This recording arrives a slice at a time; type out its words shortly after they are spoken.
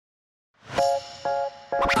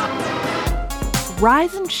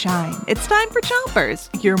Rise and shine. It's time for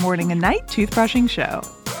Chompers, your morning and night toothbrushing show.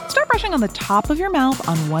 Start brushing on the top of your mouth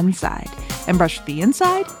on one side and brush the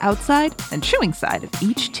inside, outside, and chewing side of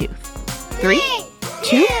each tooth. 3,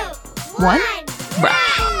 2, 1,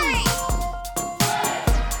 brush.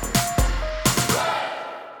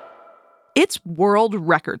 It's World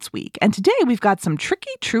Records Week, and today we've got some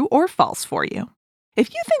tricky true or false for you.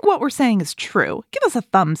 If you think what we're saying is true, give us a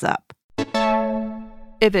thumbs up.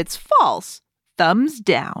 If it's false, thumbs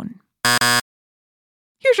down.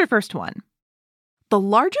 Here's your first one. The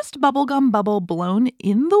largest bubblegum bubble blown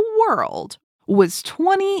in the world was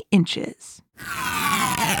 20 inches.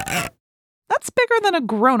 That's bigger than a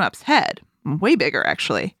grown-up's head. Way bigger,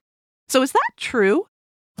 actually. So is that true?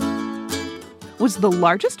 Was the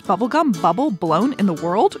largest bubblegum bubble blown in the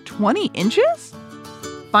world 20 inches?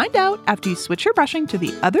 Find out after you switch your brushing to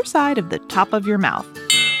the other side of the top of your mouth.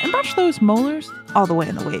 And brush those molars all the way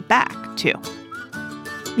on the way back, too.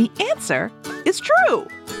 The answer is true.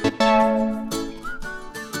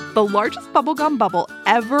 The largest bubblegum bubble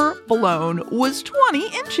ever blown was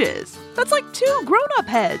 20 inches. That's like 2 grown-up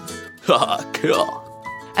heads. Cool.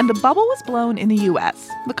 And the bubble was blown in the U.S.,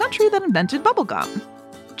 the country that invented bubblegum.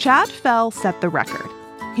 Chad Fell set the record.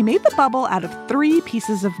 He made the bubble out of 3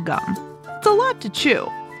 pieces of gum. It's a lot to chew.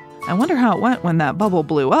 I wonder how it went when that bubble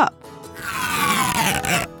blew up.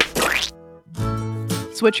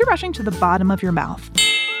 Switch your brushing to the bottom of your mouth.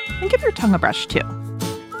 And give your tongue a brush, too.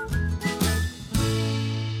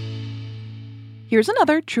 Here's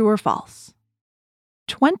another true or false.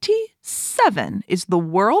 27 is the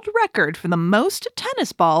world record for the most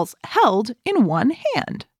tennis balls held in one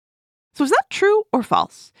hand. So is that true or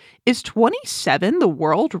false? Is 27 the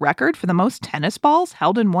world record for the most tennis balls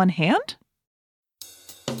held in one hand?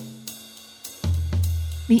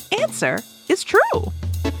 The answer is true.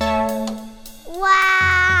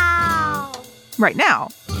 Wow! Right now,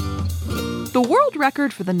 the world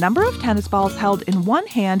record for the number of tennis balls held in one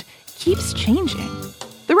hand keeps changing.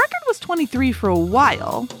 The record was 23 for a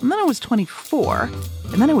while, and then it was 24,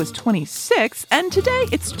 and then it was 26, and today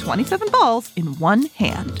it's 27 balls in one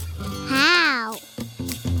hand. How?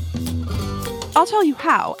 I'll tell you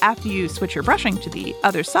how after you switch your brushing to the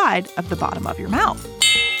other side of the bottom of your mouth.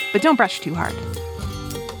 But don't brush too hard.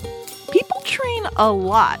 People train a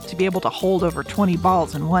lot to be able to hold over 20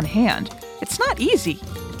 balls in one hand. It's not easy.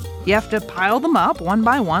 You have to pile them up one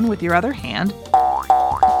by one with your other hand.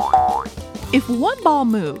 If one ball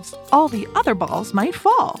moves, all the other balls might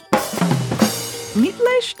fall.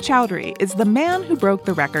 Mitlesh Chowdhury is the man who broke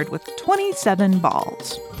the record with 27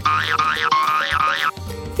 balls.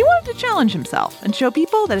 He wanted to challenge himself and show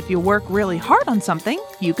people that if you work really hard on something,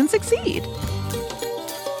 you can succeed.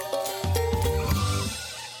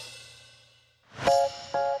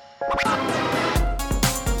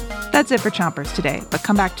 That's it for Chompers today, but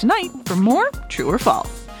come back tonight for more True or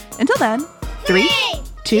False. Until then, 3,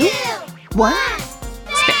 2, 1,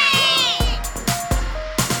 spin.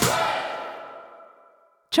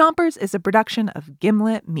 Chompers is a production of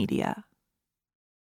Gimlet Media.